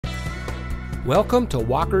Welcome to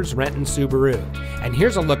Walker's Renton Subaru, and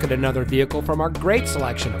here's a look at another vehicle from our great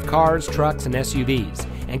selection of cars, trucks, and SUVs,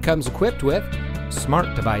 and comes equipped with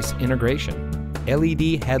smart device integration,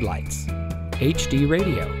 LED headlights, HD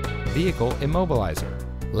radio, vehicle immobilizer,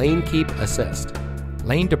 lane keep assist,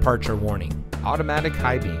 lane departure warning, automatic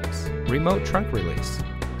high beams, remote trunk release,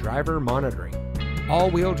 driver monitoring,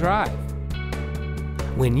 all-wheel drive.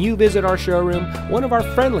 When you visit our showroom, one of our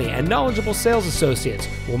friendly and knowledgeable sales associates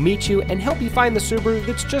will meet you and help you find the Subaru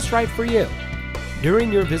that's just right for you.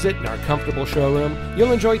 During your visit in our comfortable showroom,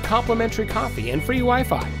 you'll enjoy complimentary coffee and free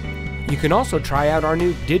Wi-Fi. You can also try out our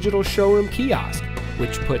new digital showroom kiosk,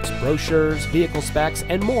 which puts brochures, vehicle specs,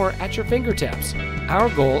 and more at your fingertips. Our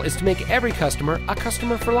goal is to make every customer a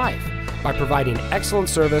customer for life by providing excellent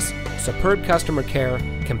service, superb customer care,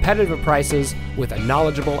 competitive prices, with a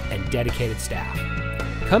knowledgeable and dedicated staff.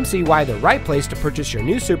 Come see why the right place to purchase your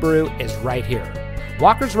new Subaru is right here.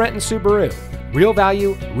 Walker's Renton Subaru. Real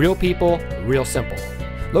value, real people, real simple.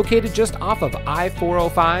 Located just off of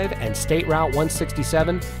I-405 and State Route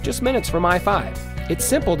 167, just minutes from I-5. It's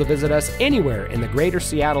simple to visit us anywhere in the greater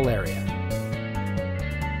Seattle area.